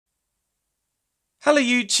Hello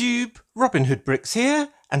YouTube, Robin Hood Bricks here,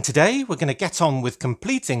 and today we're going to get on with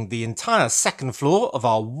completing the entire second floor of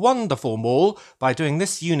our wonderful mall by doing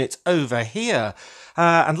this unit over here.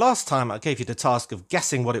 And last time I gave you the task of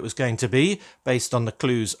guessing what it was going to be based on the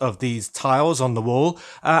clues of these tiles on the wall,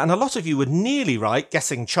 and a lot of you were nearly right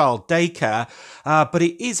guessing child daycare, but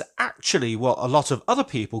it is actually what a lot of other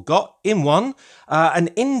people got in one, an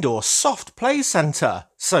indoor soft play centre.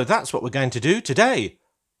 So that's what we're going to do today,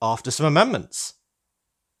 after some amendments.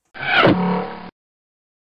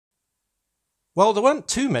 Well, there weren't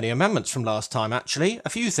too many amendments from last time, actually. A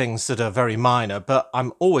few things that are very minor, but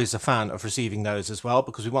I'm always a fan of receiving those as well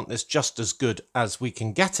because we want this just as good as we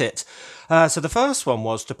can get it. So the first one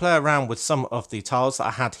was to play around with some of the tiles that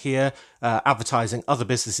I had here, advertising other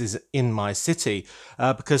businesses in my city,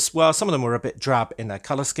 because, well, some of them were a bit drab in their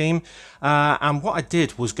colour scheme. And what I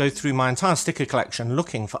did was go through my entire sticker collection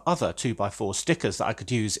looking for other 2x4 stickers that I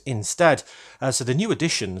could use instead. So the new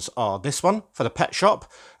additions are this one for the pet shop,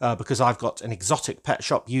 because I've got an exotic pet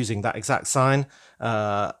shop using that exact sign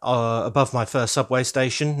above my first subway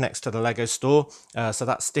station next to the Lego store. So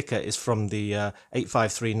that sticker is from the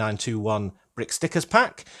 853921 brick stickers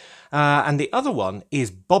pack. And the other one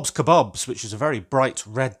is Bob's Kebabs, which is a very bright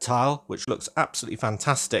red tile, which looks absolutely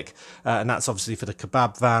fantastic. And that's obviously for the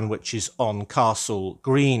kebab van, which is on Castle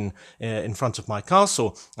Green in front of my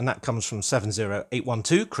castle. And that comes from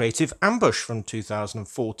 70812 Creative Ambush from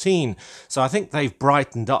 2014. So I think they've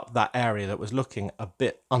brightened up that area that was looking a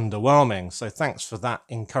bit underwhelming. So thanks for that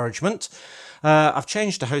encouragement. I've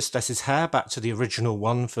changed the hostess's hair back to the original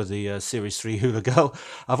one for the Series 3 Hula Girl.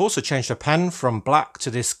 I've also changed her pen from black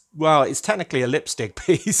to this, well, it's technically a lipstick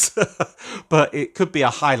piece, but it could be a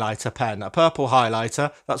highlighter pen, a purple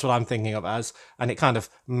highlighter. That's what I'm thinking of as, and it kind of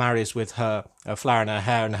marries with her flower in her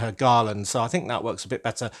hair and her garland. So I think that works a bit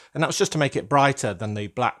better. And that was just to make it brighter than the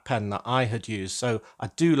black pen that I had used. So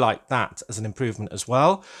I do like that as an improvement as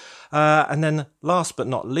well. And then last but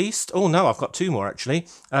not least, oh no, I've got two more actually.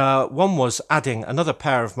 One was adding another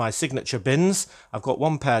pair of my signature bins. I've got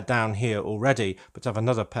one pair down here already, but I have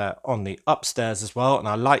another pair on the upstairs as well. And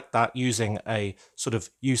I like that, using a sort of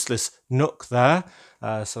useless nook there.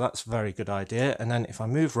 So that's a very good idea. And then if I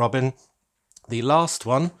move Robin, the last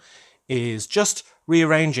one is just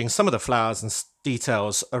rearranging some of the flowers and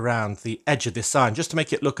details around the edge of this sign just to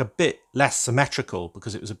make it look a bit less symmetrical,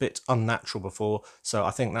 because it was a bit unnatural before. So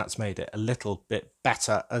I think that's made it a little bit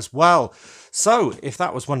better as well. So if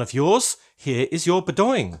that was one of yours, here is your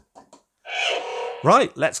bedoing.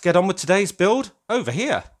 Right, let's get on with today's build over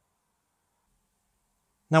here.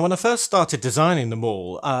 Now, when I first started designing the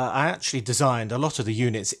mall, I actually designed a lot of the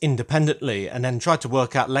units independently and then tried to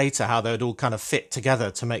work out later how they would all kind of fit together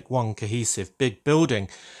to make one cohesive big building.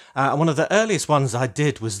 And one of the earliest ones I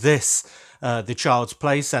did was this, the Child's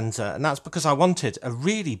Play Centre, and that's because I wanted a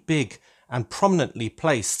really big and prominently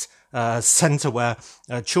placed centre where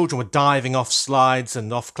children were diving off slides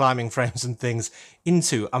and off climbing frames and things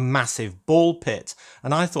into a massive ball pit,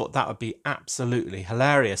 and I thought that would be absolutely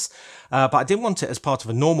hilarious. But I didn't want it as part of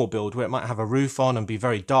a normal build where it might have a roof on and be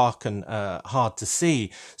very dark and hard to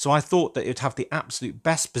see. So I thought that it would have the absolute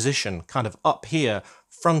best position kind of up here,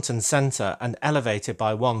 front and centre, and elevated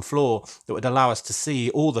by one floor that would allow us to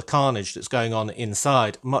see all the carnage that's going on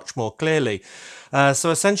inside much more clearly.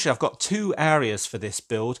 So essentially I've got two areas for this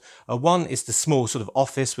build. One is the small sort of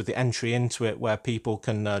office with the entry into it where people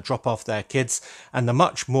can drop off their kids, and the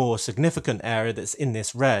much more significant area that's in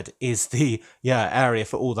this red is the area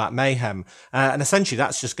for all that mayhem. And essentially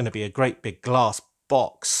that's just going to be a great big glass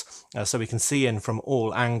box, so we can see in from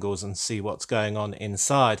all angles and see what's going on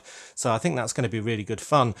inside. So I think that's going to be really good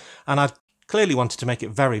fun, and I've clearly wanted to make it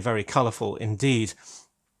very, very colourful indeed.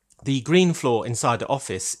 The green floor inside the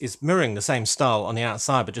office is mirroring the same style on the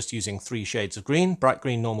outside, but just using 3 shades of green: bright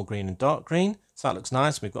green, normal green and dark green. So that looks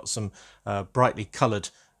nice. We've got some brightly coloured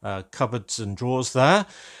cupboards and drawers there.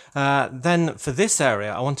 Then for this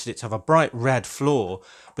area, I wanted it to have a bright red floor,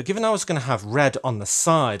 but given I was going to have red on the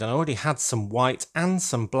side and I already had some white and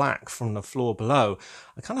some black from the floor below,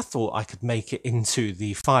 I kind of thought I could make it into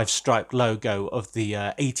the 5-striped logo of the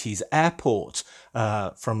 80s airport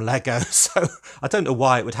from Lego. So I don't know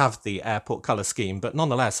why it would have the airport colour scheme, but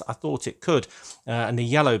nonetheless I thought it could, and the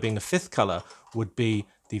yellow being the 5th colour would be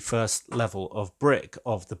the first level of brick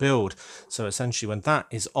of the build. So essentially when that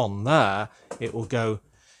is on there, it will go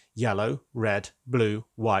yellow, red, blue,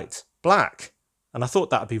 white, black. And I thought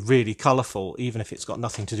that would be really colourful, even if it's got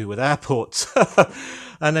nothing to do with airports.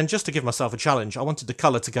 And then just to give myself a challenge, I wanted the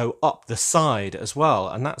colour to go up the side as well.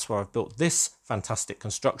 And that's where I've built this fantastic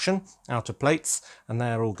construction out of plates. And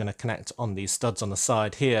they're all going to connect on these studs on the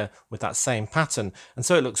side here with that same pattern. And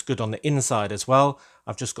so it looks good on the inside as well.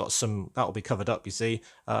 I've just got some, that will be covered up, you see.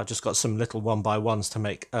 I've just got some little 1x1s to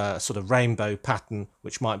make a sort of rainbow pattern,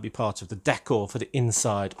 which might be part of the decor for the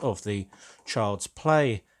inside of the child's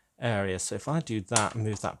play area. So if I do that and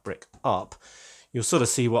move that brick up, you'll sort of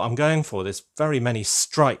see what I'm going for. There's very many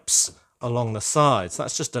stripes along the sides.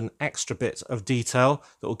 That's just an extra bit of detail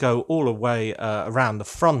that will go all the way around the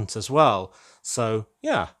front as well. So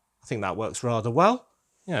yeah, I think that works rather well.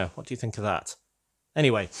 Yeah, what do you think of that?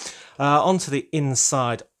 Anyway, onto the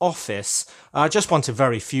inside office. I just wanted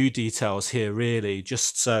very few details here, really,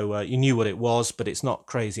 just so you knew what it was, but it's not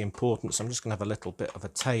crazy important. So I'm just going to have a little bit of a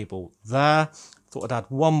table there. Thought I'd add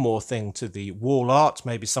one more thing to the wall art,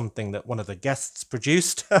 maybe something that one of the guests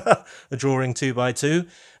produced, a drawing 2x2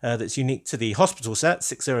 that's unique to the hospital set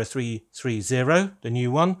 60330, the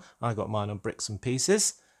new one. I got mine on bricks and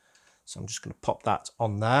pieces. So I'm just going to pop that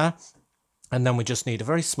on there. And then we just need a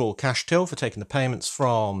very small cash till for taking the payments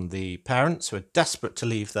from the parents who are desperate to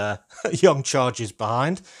leave their young charges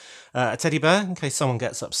behind. A teddy bear in case someone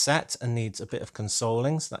gets upset and needs a bit of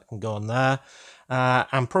consoling, so that can go on there.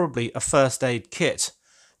 And probably a first aid kit,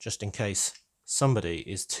 just in case somebody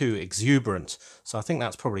is too exuberant. So I think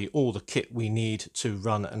that's probably all the kit we need to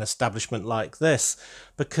run an establishment like this,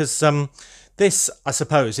 because this, I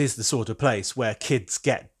suppose, is the sort of place where kids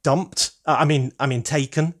get dumped. I mean,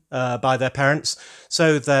 taken by their parents,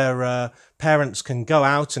 so their parents can go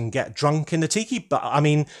out and get drunk in the tiki. But I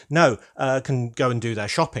mean, no, can go and do their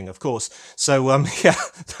shopping, of course. So yeah,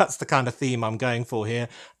 that's the kind of theme I'm going for here.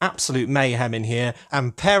 Absolute mayhem in here,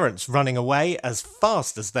 and parents running away as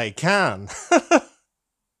fast as they can.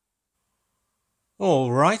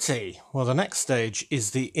 Alrighty, well the next stage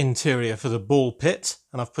is the interior for the ball pit,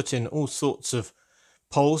 and I've put in all sorts of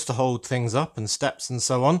poles to hold things up and steps and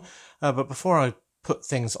so on. But before I put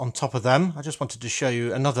things on top of them, I just wanted to show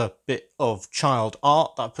you another bit of child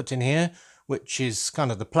art that I put in here, which is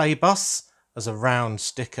kind of the play bus as a round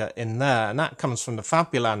sticker in there, and that comes from the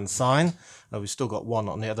Fabuland sign. We've still got one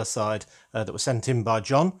on the other side that was sent in by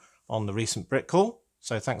John on the recent brick haul.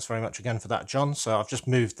 So thanks very much again for that, John. So I've just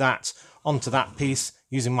moved that onto that piece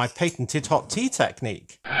using my patented hot tea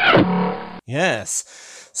technique.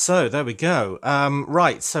 Yes, so there we go.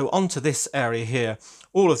 Right, so onto this area here.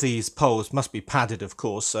 All of these poles must be padded, of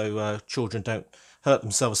course, so children don't hurt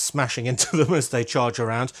themselves smashing into them as they charge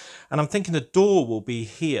around. And I'm thinking the door will be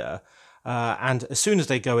here. And as soon as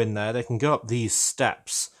they go in there, they can go up these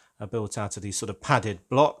steps built out of these sort of padded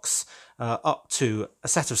blocks up to a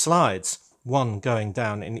set of slides, one going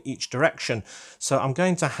down in each direction. So I'm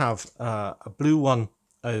going to have a blue one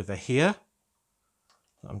over here.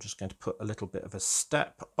 I'm just going to put a little bit of a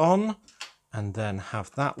step on, and then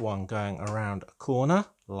have that one going around a corner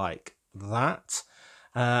like that.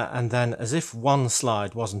 And then, as if one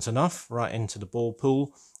slide wasn't enough, right into the ball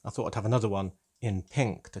pool, I thought I'd have another one in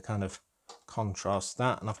pink to kind of contrast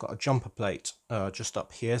that. And I've got a jumper plate just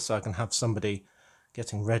up here, so I can have somebody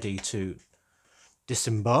getting ready to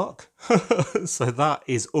disembark. So that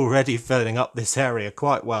is already filling up this area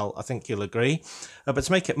quite well, I think you'll agree. But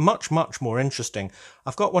to make it much more interesting,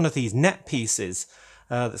 I've got one of these net pieces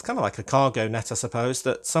that's kind of like a cargo net, I suppose,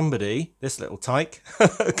 that somebody, this little tyke,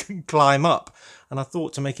 can climb up. And I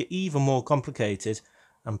thought to make it even more complicated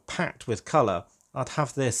and packed with colour, I'd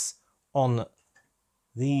have this on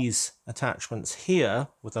these attachments here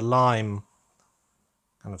with a lime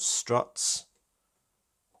kind of struts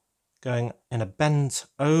going in a bent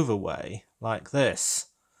over way like this.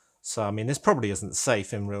 So, I mean, this probably isn't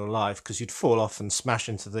safe in real life because you'd fall off and smash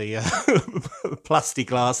into the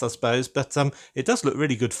plexiglass, I suppose. But it does look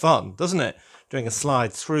really good fun, doesn't it? Doing a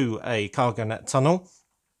slide through a cargo net tunnel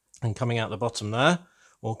and coming out the bottom there,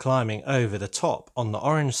 or climbing over the top on the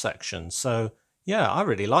orange section. So, yeah, I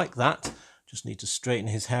really like that. Just need to straighten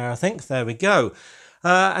his hair, I think. There we go.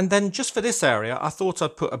 And then just for this area, I thought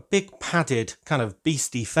I'd put a big padded kind of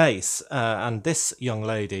beastie face, and this young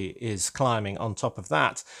lady is climbing on top of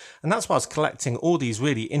that. And that's why I was collecting all these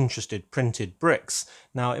really interested printed bricks.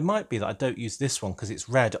 Now, it might be that I don't use this one because it's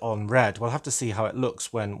red on red. We'll have to see how it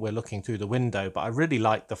looks when we're looking through the window, but I really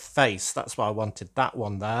like the face. That's why I wanted that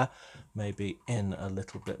one there. Maybe in a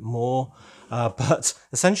little bit more. But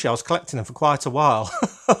essentially, I was collecting them for quite a while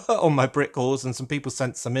on my brick hauls, and some people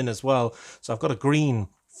sent some in as well. So I've got a green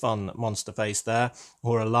fun monster face there,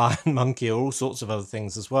 or a lion, monkey, or all sorts of other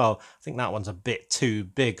things as well. I think that one's a bit too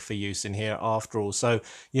big for use in here after all. So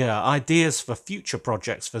yeah, ideas for future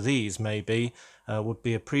projects for these maybe would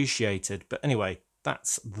be appreciated. But anyway,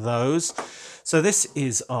 that's those. So this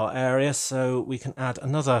is our area, so we can add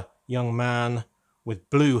another young man with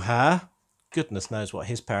blue hair. Goodness knows what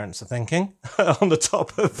his parents are thinking on the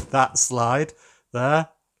top of that slide there,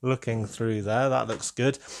 looking through there. That looks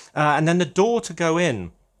good. And then the door to go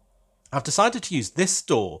in. I've decided to use this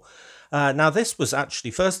door. Now, this was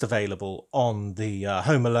actually first available on the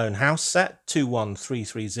Home Alone house set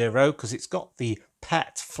 21330 because it's got the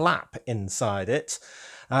pet flap inside it.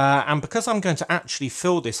 And because I'm going to actually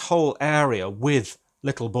fill this whole area with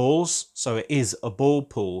little balls, so it is a ball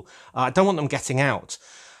pool, I don't want them getting out.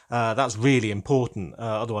 That's really important,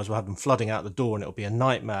 otherwise we'll have them flooding out the door and it'll be a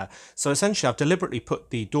nightmare. So essentially I've deliberately put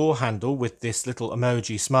the door handle with this little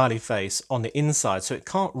emoji smiley face on the inside so it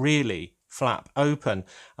can't really flap open.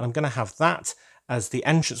 And I'm going to have that as the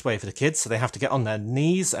entranceway for the kids, so they have to get on their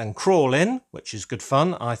knees and crawl in, which is good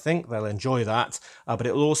fun. I think they'll enjoy that, but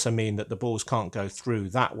it will also mean that the balls can't go through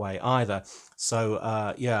that way either.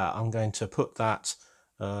 So yeah, I'm going to put that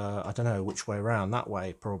I don't know which way around, that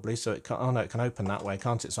way probably, so it can, oh no, it can open that way,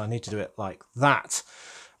 can't it? So I need to do it like that.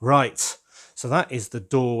 Right, so that is the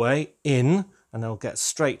doorway in, and they'll get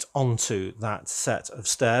straight onto that set of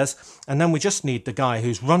stairs, and then we just need the guy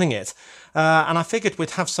who's running it. And I figured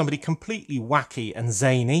we'd have somebody completely wacky and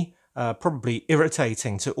zany, probably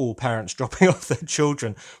irritating to all parents dropping off their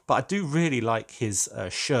children, but I do really like his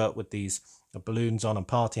shirt with these balloons on and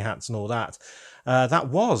party hats and all that. That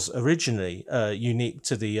was originally unique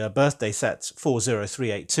to the birthday set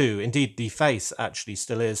 40382. Indeed, the face actually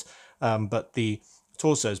still is, but the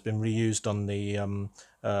torso has been reused on the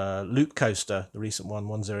loop coaster, the recent one,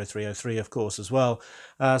 10303, of course, as well.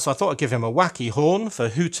 So I thought I'd give him a wacky horn for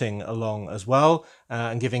hooting along as well,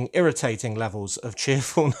 and giving irritating levels of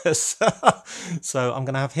cheerfulness. So I'm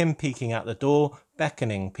going to have him peeking out the door,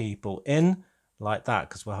 beckoning people in, like that,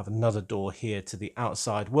 because we'll have another door here to the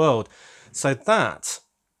outside world. So that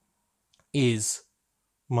is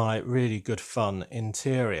my really good fun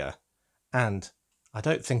interior, and I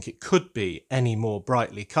don't think it could be any more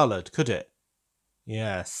brightly coloured, could it?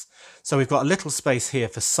 Yes. So we've got a little space here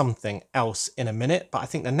for something else in a minute, but I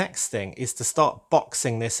think the next thing is to start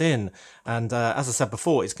boxing this in, and as I said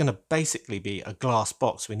before, it's going to basically be a glass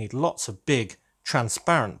box. We need lots of big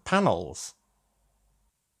transparent panels.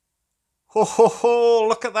 Ho ho ho,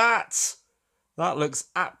 look at that! That looks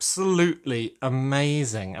absolutely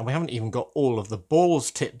amazing. And we haven't even got all of the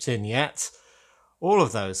balls tipped in yet. All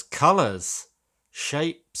of those colours,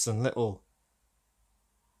 shapes and little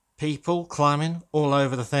people climbing all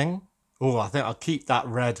over the thing. Oh, I think I'll keep that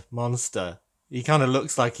red monster. He kind of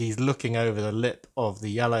looks like he's looking over the lip of the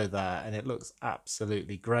yellow there, and it looks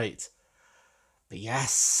absolutely great. But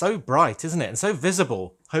yes, so bright, isn't it? And so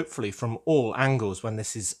visible, hopefully from all angles when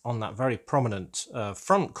this is on that very prominent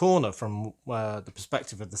front corner from the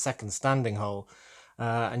perspective of the second standing hole.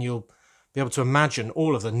 And you'll be able to imagine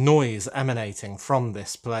all of the noise emanating from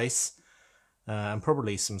this place. And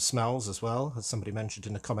probably some smells as well, as somebody mentioned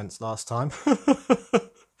in the comments last time.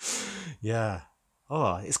 Yeah.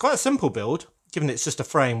 Oh, it's quite a simple build, given it's just a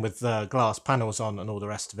frame with glass panels on and all the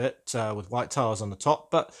rest of it, with white tiles on the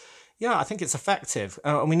top. But yeah, I think it's effective,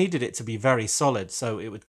 and we needed it to be very solid so it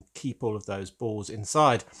would keep all of those balls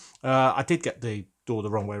inside. I did get the door the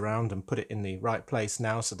wrong way around and put it in the right place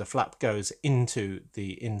now, so the flap goes into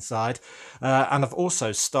the inside. And I've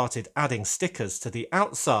also started adding stickers to the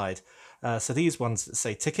outside. So these ones that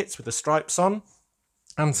say tickets with the stripes on,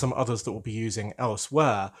 and some others that we'll be using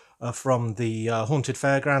elsewhere from the Haunted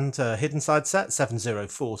Fairground Hidden Side set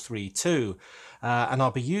 70432. And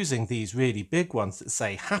I'll be using these really big ones that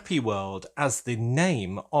say Happy World as the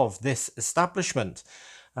name of this establishment,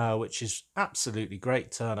 which is absolutely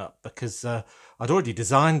great turn up, because I'd already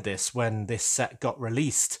designed this when this set got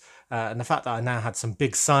released, and the fact that I now had some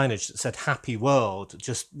big signage that said Happy World,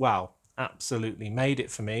 just wow, absolutely made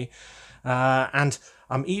it for me. And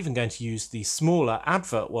I'm even going to use the smaller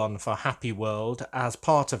advert one for Happy World as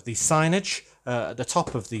part of the signage at the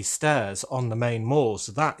top of the stairs on the main mall.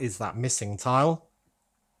 So that is that missing tile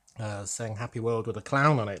saying Happy World with a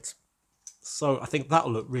clown on it. So I think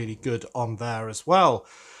that'll look really good on there as well.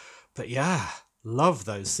 But yeah, love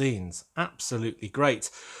those scenes. Absolutely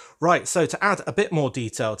great. Right, so to add a bit more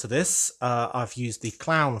detail to this, I've used the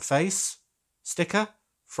clown face sticker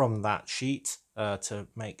from that sheet to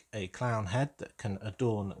make a clown head that can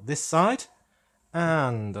adorn this side,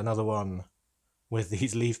 and another one with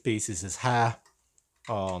these leaf pieces as hair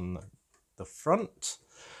on the front.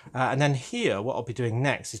 And then here, what I'll be doing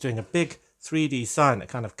next is doing a big 3D sign that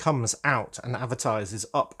kind of comes out and advertises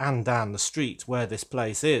up and down the street where this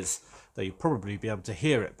place is. Though you'd probably be able to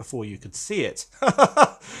hear it before you could see it.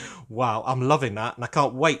 Wow, I'm loving that, and I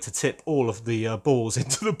can't wait to tip all of the balls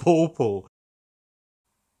into the ball pool.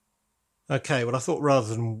 Okay, well, I thought rather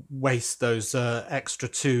than waste those extra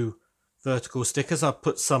 2 vertical stickers, I've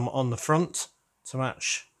put some on the front to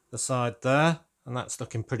match the side there, and that's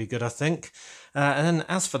looking pretty good, I think. And then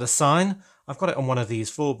as for the sign, I've got it on one of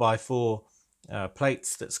these 4x4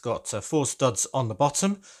 plates that's got 4 studs on the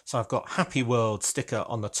bottom. So I've got Happy World sticker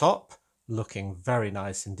on the top, looking very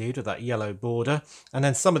nice indeed with that yellow border. And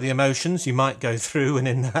then some of the emotions you might go through and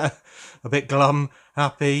in there, a bit glum,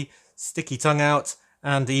 happy, sticky tongue out,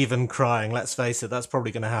 and even crying. Let's face it, that's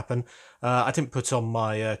probably going to happen. I didn't put on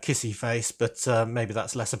my kissy face, but maybe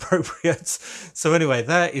that's less appropriate. So anyway,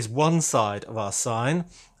 there is one side of our sign,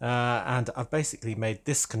 and I've basically made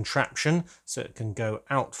this contraption so it can go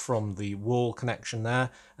out from the wall connection there,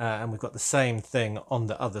 and we've got the same thing on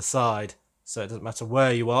the other side. So it doesn't matter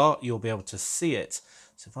where you are, you'll be able to see it.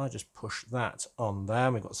 So if I just push that on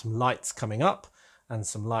there, we've got some lights coming up and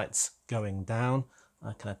some lights going down.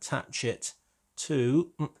 I can attach it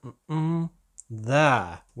to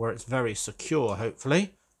there, where it's very secure,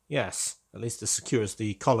 hopefully. Yes, at least as secure as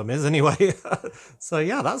the column is anyway. So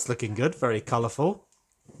yeah, that's looking good, very colourful.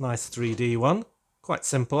 Nice 3D one, quite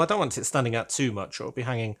simple. I don't want it standing out too much or it'll be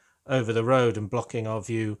hanging over the road and blocking our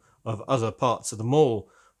view of other parts of the mall.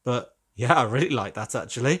 But yeah, I really like that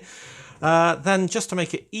actually. Then just to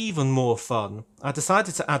make it even more fun, I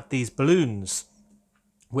decided to add these balloons,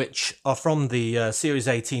 which are from the Series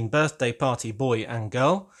 18 birthday party boy and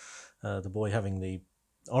girl. The boy having the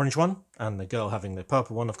orange one and the girl having the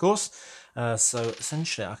purple one, of course. So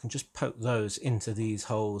essentially I can just poke those into these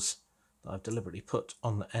holes that I've deliberately put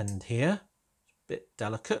on the end here. A bit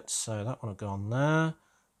delicate, so that one will go on there,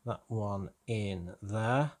 that one in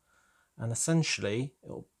there. And essentially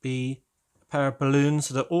it'll be a pair of balloons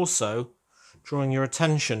that are also drawing your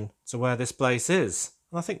attention to where this place is.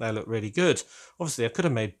 And I think they look really good. Obviously I could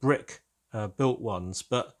have made brick built ones,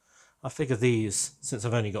 but I figure these, since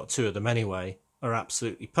I've only got 2 of them anyway, are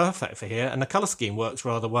absolutely perfect for here. And the colour scheme works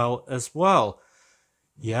rather well as well.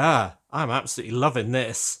 Yeah, I'm absolutely loving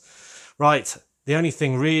this. Right, the only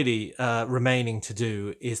thing really remaining to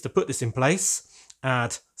do is to put this in place,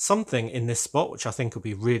 add something in this spot, which I think will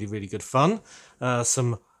be really, really good fun.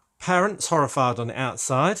 Some parents horrified on the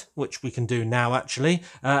outside, which we can do now actually,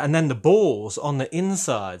 and then the balls on the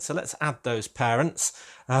inside. So let's add those parents.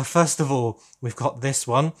 First of all, we've got this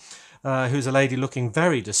one, who's a lady looking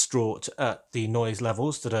very distraught at the noise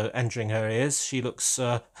levels that are entering her ears. She looks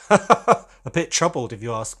a bit troubled, if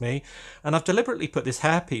you ask me. And I've deliberately put this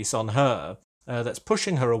hairpiece on her that's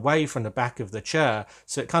pushing her away from the back of the chair,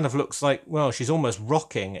 so it kind of looks like, well, she's almost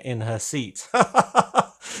rocking in her seat.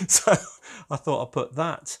 So I thought I'd put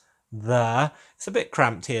that there. It's a bit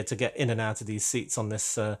cramped here to get in and out of these seats on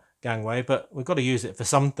this gangway, but we've got to use it for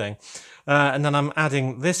something. And then I'm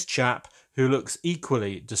adding this chap who looks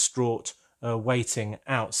equally distraught, waiting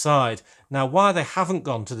outside. Now, why they haven't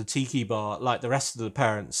gone to the tiki bar like the rest of the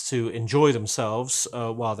parents to enjoy themselves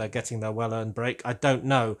while they're getting their well-earned break, I don't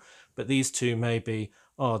know. But these two maybe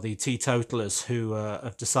are the teetotalers who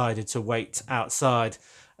have decided to wait outside,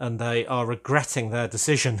 and they are regretting their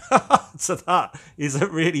decision. So that is a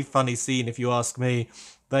really funny scene, if you ask me.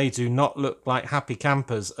 They do not look like happy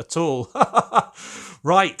campers at all.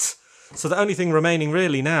 Right, so the only thing remaining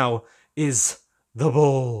really now is the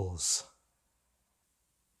balls.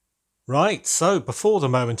 Right, so before the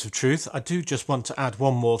moment of truth, I do just want to add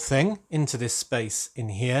one more thing into this space in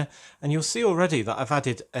here. And you'll see already that I've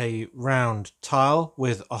added a round tile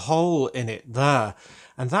with a hole in it there.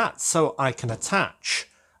 And that's so I can attach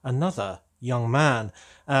another young man.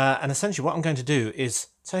 And essentially what I'm going to do is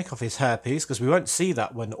take off his hairpiece, because we won't see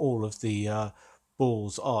that when all of the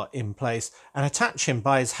balls are in place, and attach him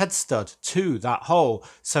by his head stud to that hole,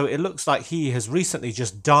 so it looks like he has recently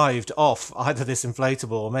just dived off either this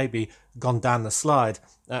inflatable or maybe gone down the slide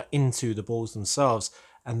into the balls themselves,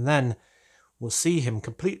 and then we'll see him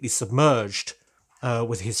completely submerged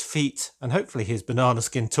with his feet and hopefully his banana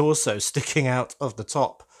skin torso sticking out of the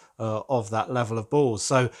top of that level of balls.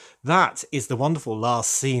 So that is the wonderful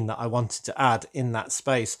last scene that I wanted to add in that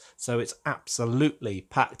space. So it's absolutely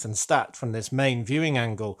packed and stacked from this main viewing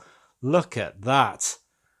angle. Look at that.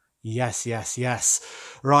 Yes, yes, yes.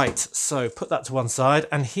 Right, so put that to one side,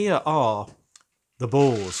 and here are the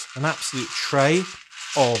balls. An absolute tray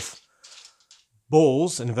of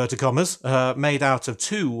balls, in inverted commas, made out of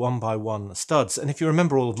 2 1x1 studs. And if you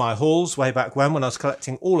remember all of my hauls way back when I was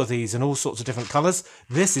collecting all of these in all sorts of different colours,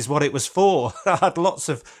 this is what it was for. I had lots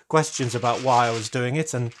of questions about why I was doing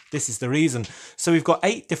it, and this is the reason. So we've got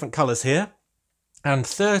 8 different colours here and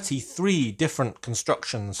 33 different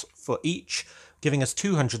constructions for each, giving us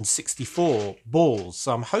 264 balls.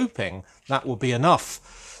 So I'm hoping that will be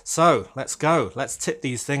enough. So let's go. Let's tip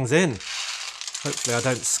these things in. Hopefully I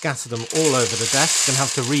don't scatter them all over the desk and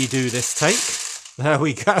have to redo this take. There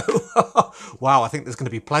we go. Wow, I think there's going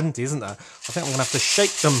to be plenty, isn't there? I think I'm going to have to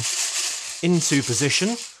shake them into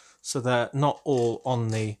position so they're not all on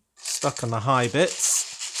the stuck on the high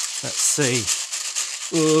bits. Let's see.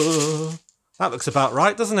 That looks about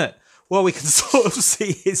right, doesn't it? Well, we can sort of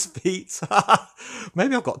see his feet.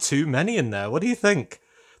 Maybe I've got too many in there. What do you think?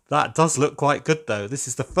 That does look quite good, though. This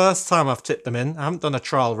is the first time I've tipped them in. I haven't done a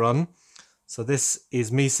trial run. So this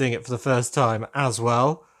is me seeing it for the first time as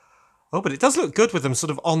well. Oh, but it does look good with them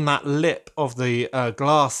sort of on that lip of the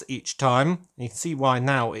glass each time. You can see why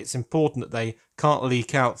now it's important that they can't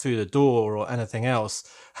leak out through the door or anything else.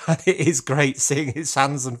 And it is great seeing his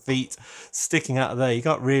hands and feet sticking out of there. You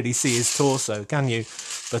can't really see his torso, can you?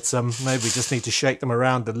 But maybe we just need to shake them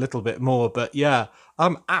around a little bit more. But yeah,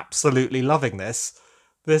 I'm absolutely loving this.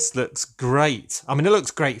 This looks great. I mean, it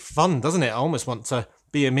looks great fun, doesn't it? I almost want to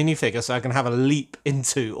be a minifigure so I can have a leap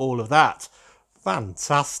into all of that.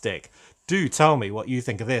 Fantastic. Do tell me what you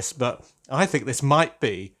think of this, but I think this might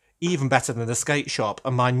be even better than the skate shop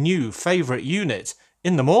and my new favourite unit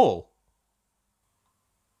in the mall.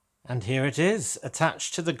 And here it is,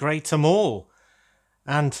 attached to the Greater Mall.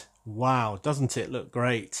 And wow, doesn't it look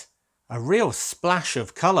great? A real splash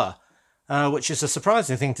of colour, which is a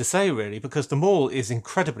surprising thing to say really, because the mall is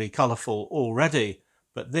incredibly colourful already,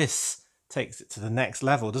 but this takes it to the next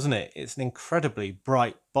level, doesn't it? It's an incredibly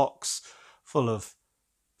bright box full of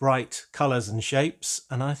bright colours and shapes,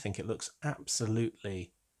 and I think it looks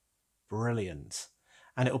absolutely brilliant.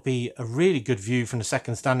 And it'll be a really good view from the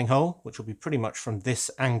second standing hole, which will be pretty much from this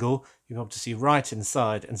angle. You'll be able to see right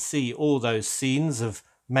inside and see all those scenes of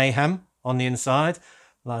mayhem on the inside,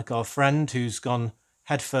 like our friend who's gone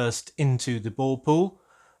headfirst into the ball pool.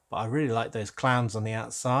 But I really like those clowns on the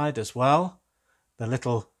outside as well. The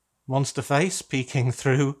little monster face peeking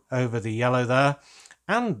through over the yellow there,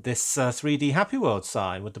 and this 3D Happy World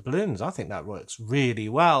sign with the balloons. I think that works really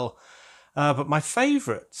well. But my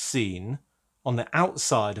favourite scene on the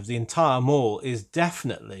outside of the entire mall is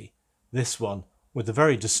definitely this one with the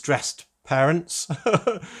very distressed parents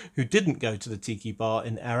who didn't go to the tiki bar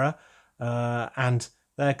in error, and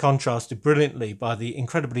they're contrasted brilliantly by the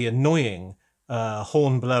incredibly annoying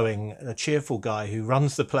horn-blowing cheerful guy who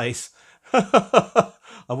runs the place.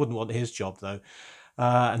 I wouldn't want his job though.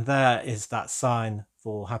 And there is that sign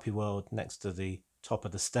for Happy World next to the top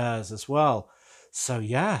of the stairs as well. So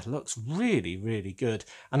yeah, it looks really, really good.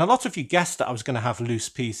 And a lot of you guessed that I was going to have loose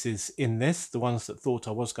pieces in this, the ones that thought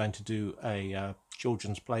I was going to do a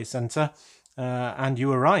children's play centre. And you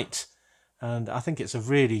were right. And I think it's a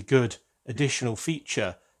really good additional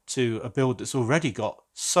feature to a build that's already got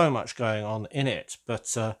so much going on in it.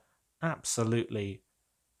 But absolutely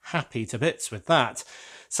happy to bits with that.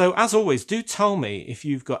 So as always, do tell me if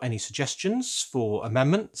you've got any suggestions for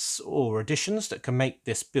amendments or additions that can make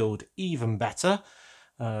this build even better.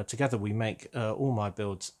 Together we make all my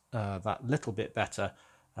builds that little bit better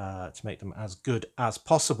to make them as good as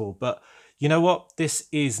possible. But you know what? This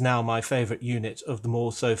is now my favourite unit of them all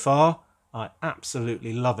so far. I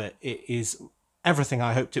absolutely love it. It is everything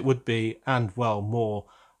I hoped it would be, and well, more.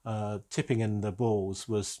 Tipping in the balls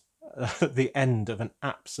was the end of an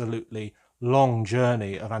absolutely long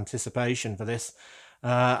journey of anticipation for this,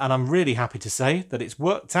 and I'm really happy to say that it's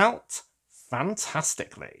worked out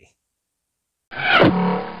fantastically.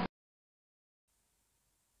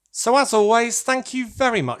 So as always, thank you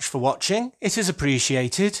very much for watching. It is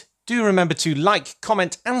appreciated. Do remember to like,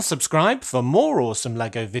 comment and subscribe for more awesome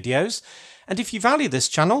LEGO videos. And if you value this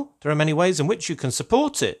channel, there are many ways in which you can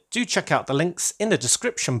support it. Do check out the links in the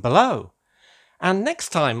description below. And next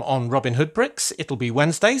time on Robin Hood Bricks, it'll be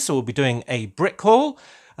Wednesday, so we'll be doing a brick haul.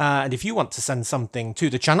 And if you want to send something to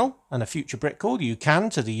the channel and a future brick haul, you can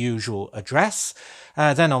to the usual address.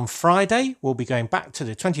 Then on Friday, we'll be going back to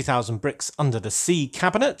the 20,000 Bricks Under the Sea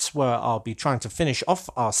cabinet, where I'll be trying to finish off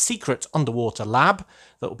our secret underwater lab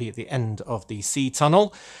that will be at the end of the sea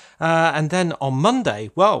tunnel. And then on Monday,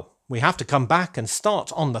 well, we have to come back and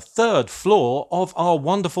start on the 3rd floor of our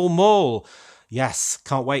wonderful mall. Yes,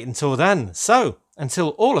 can't wait until then. So,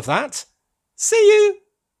 until all of that, see you!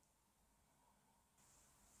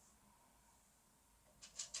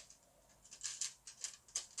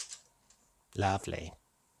 Lovely.